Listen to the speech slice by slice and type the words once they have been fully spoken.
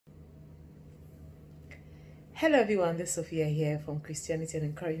Hello everyone, this is Sophia here from Christianity and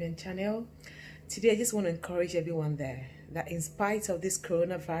Encouragement channel. Today I just want to encourage everyone there that in spite of this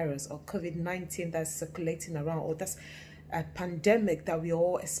coronavirus or COVID-19 that's circulating around, or that's a pandemic that we're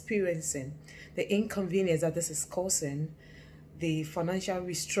all experiencing, the inconvenience that this is causing, the financial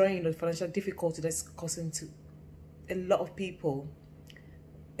restraint or financial difficulty that's causing to a lot of people,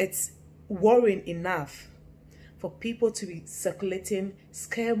 it's worrying enough for people to be circulating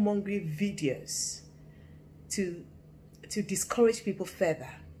scaremongering videos to discourage people further.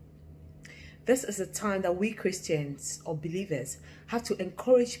 This is a time that we Christians or believers have to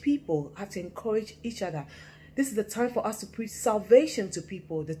encourage people, have to encourage each other. This is the time for us to preach salvation to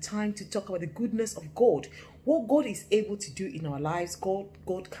people, the time to talk about the goodness of God, what God is able to do in our lives, God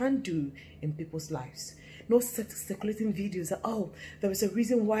can do in people's lives. No circulating videos that, oh, there is a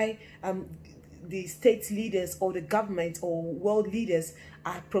reason why the state leaders or the government or world leaders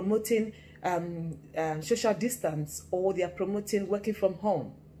are promoting social distance, or they are promoting working from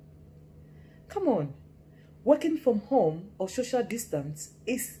home. Come on, working from home or social distance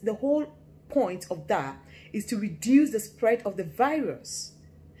is the whole point of that is to reduce the spread of the virus,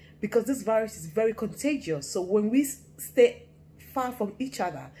 because this virus is very contagious. So when we stay far from each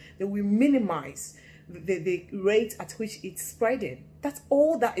other, then we minimize the rate at which it's spreading. That's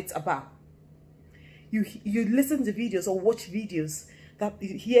all that it's about. You listen to videos or watch videos that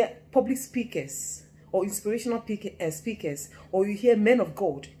you hear public speakers or inspirational speakers, or you hear men of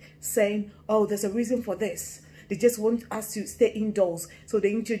God saying, oh, there's a reason for this. They just want us to stay indoors. So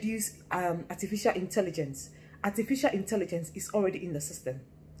they introduce artificial intelligence. Artificial intelligence is already in the system.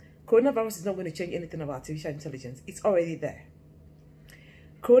 Coronavirus is not going to change anything about artificial intelligence. It's already there.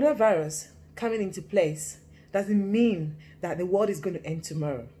 Coronavirus coming into place doesn't mean that the world is going to end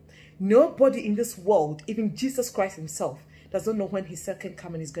tomorrow. Nobody in this world, even Jesus Christ himself, doesn't know when his second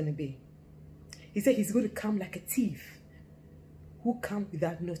coming is going to be. He said he's going to come like a thief who comes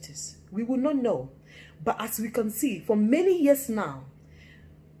without notice. We will not know. But as we can see, for many years now,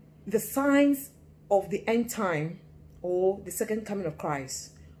 the signs of the end time or the second coming of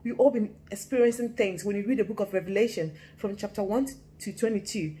Christ, we've all been experiencing things. When you read the book of Revelation from chapter 1 to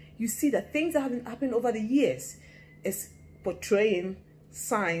 22, you see that things that have been happening over the years is portraying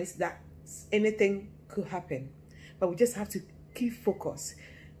signs that anything could happen. But we just have to keep focus,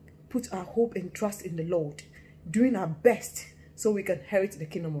 put our hope and trust in the Lord, doing our best so we can inherit the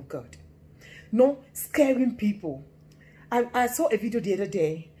kingdom of God. No scaring people. I saw a video the other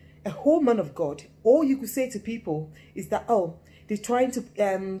day, a whole man of God. All you could say to people is that, oh, they're trying to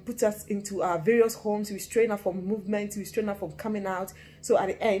put us into our various homes, restrain us from movement, restrain us from coming out. So at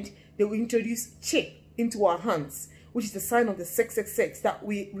the end, they will introduce chip into our hands, which is the sign of the 666, that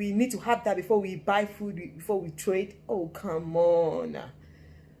we need to have that before we buy food, before we trade. Oh, come on.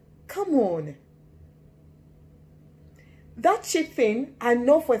 Come on. That chip thing, I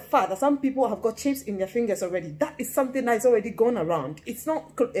know for a fact that some people have got chips in their fingers already. That is something that is already gone around. It's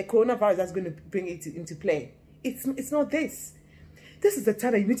not a coronavirus that's going to bring it into play. It's not this. This is the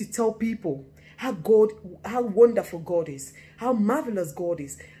time that you need to tell people how wonderful God is, how marvelous God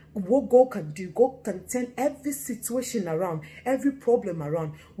is, what God can do. God can turn every situation around, every problem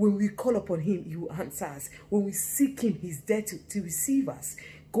around. When we call upon him, he will answer us. When we seek him, he's there to receive us.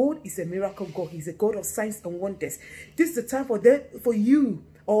 God is a miracle God. He's a God of signs and wonders. This is the time for you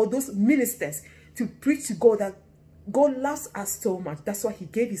or those ministers to preach to God that God loves us so much. That's why he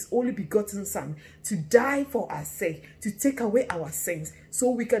gave his only begotten son to die for our sake, to take away our sins,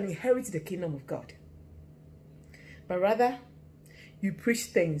 so we can inherit the kingdom of God. But rather, you preach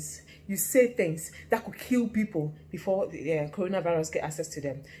things, you say things that could kill people before the coronavirus get access to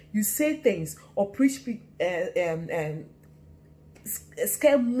them. You say things or preach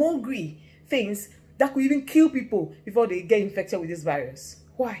scaremongering things that could even kill people before they get infected with this virus.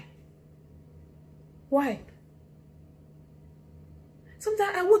 Why? Why?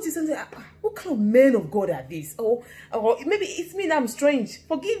 Sometimes I watch this and say, what kind of men of God are these? Or maybe it's me that I'm strange.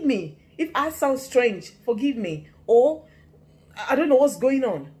 Forgive me. If I sound strange, forgive me. Or I don't know what's going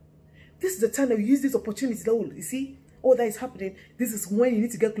on. This is the time that we use this opportunity. You see, all that is happening. This is when you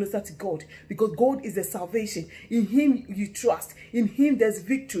need to get closer to God, because God is the salvation. In him you trust. In him there's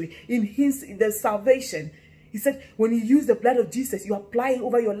victory. In him there's salvation. He said, when you use the blood of Jesus, you apply it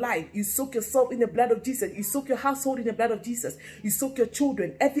over your life. You soak yourself in the blood of Jesus. You soak your household in the blood of Jesus. You soak your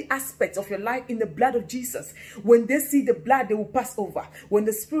children, every aspect of your life in the blood of Jesus. When they see the blood, they will pass over. When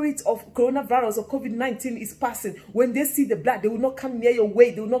the spirit of coronavirus or COVID-19 is passing, when they see the blood, they will not come near your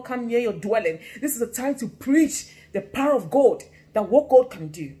way. They will not come near your dwelling. This is a time to preach the power of God, that what God can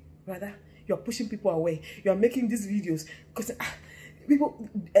do. Rather, you're pushing people away. You're making these videos because people...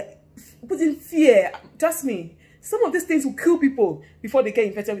 putting fear. Trust me, some of these things will kill people before they get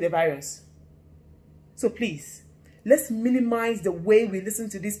infected with the virus. So please, let's minimize the way we listen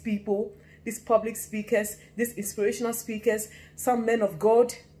to these people, these public speakers, these inspirational speakers, some men of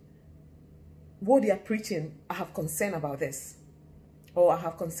God. What they are preaching, I have concern about this. Or I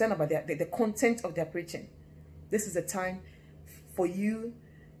have concern about the content of their preaching. This is the time for you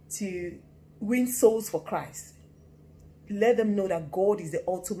to win souls for Christ. Let them know that God is the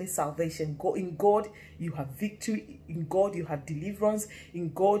ultimate salvation. In God, you have victory. In God, you have deliverance.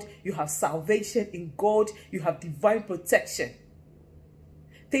 In God, you have salvation. In God, you have divine protection.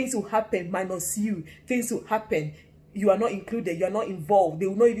 Things will happen minus you. Things will happen. You are not included. You are not involved. They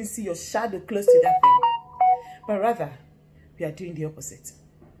will not even see your shadow close to that thing. But rather, we are doing the opposite.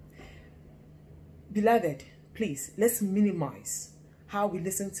 Beloved, please, let's minimize how we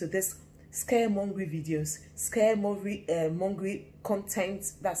listen to this scaremongering videos, scaremongering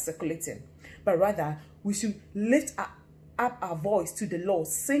content that's circulating. But rather, we should lift up our voice to the Lord,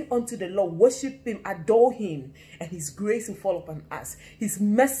 sing unto the Lord, worship Him, adore Him, and His grace will fall upon us. His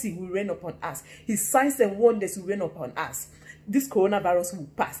mercy will reign upon us. His signs and wonders will reign upon us. This coronavirus will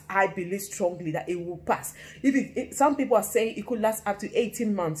pass. I believe strongly that it will pass. Some people are saying it could last up to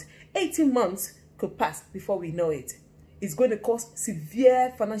 18 months. 18 months could pass before we know it. It's going to cause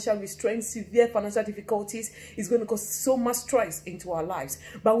severe financial restraints, severe financial difficulties. It's going to cause so much stress into our lives.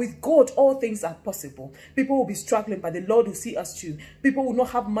 But with God, all things are possible. People will be struggling, but the Lord will see us through. People will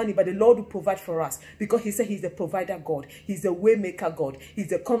not have money, but the Lord will provide for us. Because He said He's the provider God. He's the way maker God. He's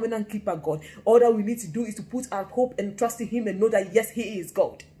the covenant keeper God. All that we need to do is to put our hope and trust in Him and know that, yes, He is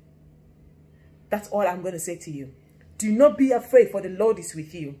God. That's all I'm going to say to you. Do not be afraid, for the Lord is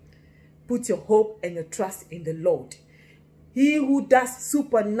with you. Put your hope and your trust in the Lord. He who does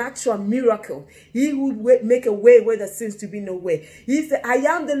supernatural miracle. He who make a way where there seems to be no way. He said, I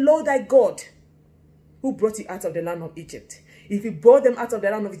am the Lord thy God who brought you out of the land of Egypt. If you brought them out of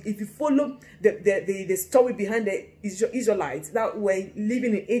the land of Egypt, if you follow the story behind the Israelites that were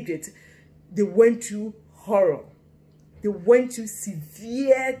living in Egypt, they went through horror. They went through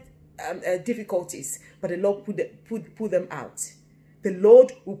severe difficulties, but the Lord put them out. The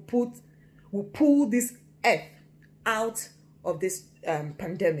Lord will pull this earth out of this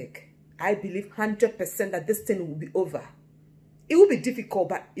pandemic. I believe 100% that this thing will be over. It will be difficult,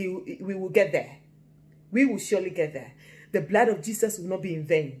 but we will get there. We will surely get there. The blood of Jesus will not be in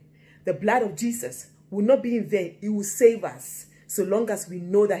vain. The blood of Jesus will not be in vain. It will save us. So long as we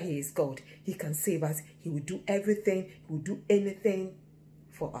know that He is God, He can save us. He will do everything. He will do anything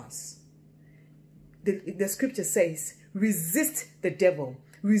for us. The scripture says, resist the devil.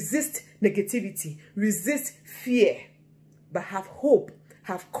 Resist negativity. Resist fear. But have hope,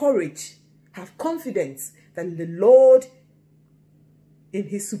 have courage, have confidence that the Lord in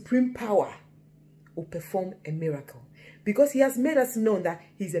His supreme power will perform a miracle. Because He has made us know that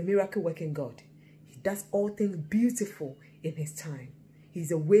He's a miracle working God. He does all things beautiful in His time.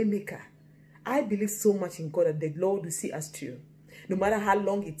 He's a way maker. I believe so much in God that the Lord will see us through. No matter how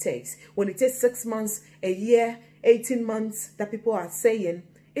long it takes. When it takes 6 months, a year, 18 months that people are saying,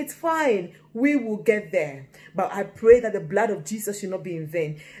 it's fine. We will get there. But I pray that the blood of Jesus should not be in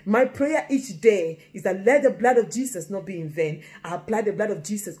vain. My prayer each day is that let the blood of Jesus not be in vain. I apply the blood of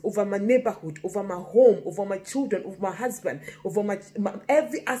Jesus over my neighborhood, over my home, over my children, over my husband, over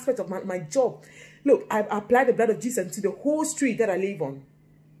every aspect of my job. Look, I apply the blood of Jesus to the whole street that I live on.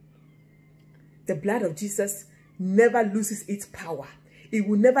 The blood of Jesus never loses its power. It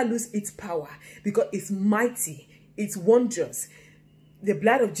will never lose its power because it's mighty. It's wondrous. The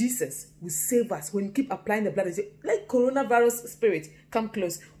blood of Jesus will save us. When you keep applying the blood of Jesus, let coronavirus spirit come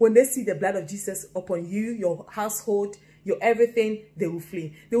close. When they see the blood of Jesus upon you, your household, your everything, they will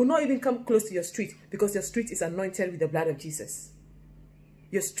flee. They will not even come close to your street because your street is anointed with the blood of Jesus.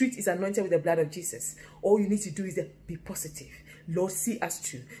 Your street is anointed with the blood of Jesus. All you need to do is be positive. Lord, see us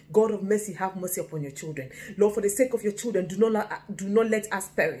through. God of mercy, have mercy upon your children. Lord, for the sake of your children, do not let us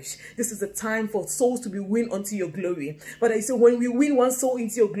perish. This is a time for souls to be won unto your glory. But I say, when we win one soul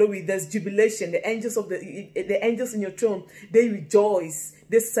into your glory, there's jubilation. The angels in your throne, they rejoice.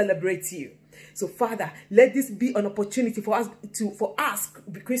 They celebrate you. So, Father, let this be an opportunity for us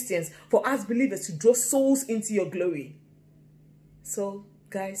Christians, for us believers to draw souls into your glory. So,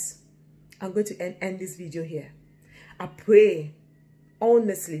 guys, I'm going to end this video here. I pray,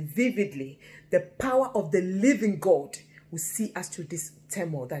 honestly, vividly, the power of the living God will see us through this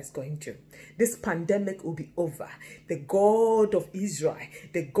turmoil that is going through. This pandemic will be over. The God of Israel,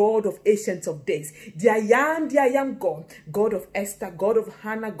 the God of Ancient of Days, the I am God, God of Esther, God of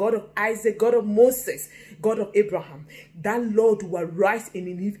Hannah, God of Isaac, God of Moses, God of Abraham. That Lord will arise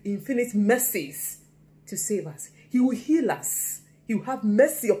in infinite mercies to save us. He will heal us. He will have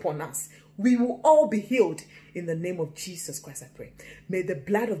mercy upon us. We will all be healed in the name of Jesus Christ, I pray. May the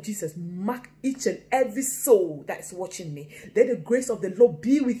blood of Jesus mark each and every soul that is watching me. Let the grace of the Lord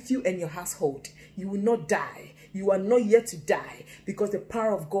be with you and your household. You will not die. You are not yet to die because the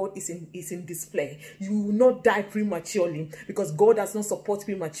power of God is in display. You will not die prematurely because God does not support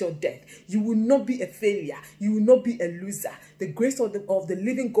premature death. You will not be a failure. You will not be a loser. The grace of the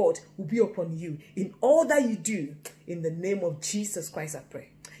living God will be upon you in all that you do. In the name of Jesus Christ, I pray.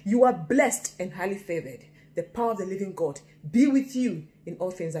 You are blessed and highly favored. The power of the living God be with you in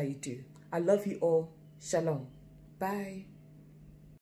all things that you do. I love you all. Shalom. Bye.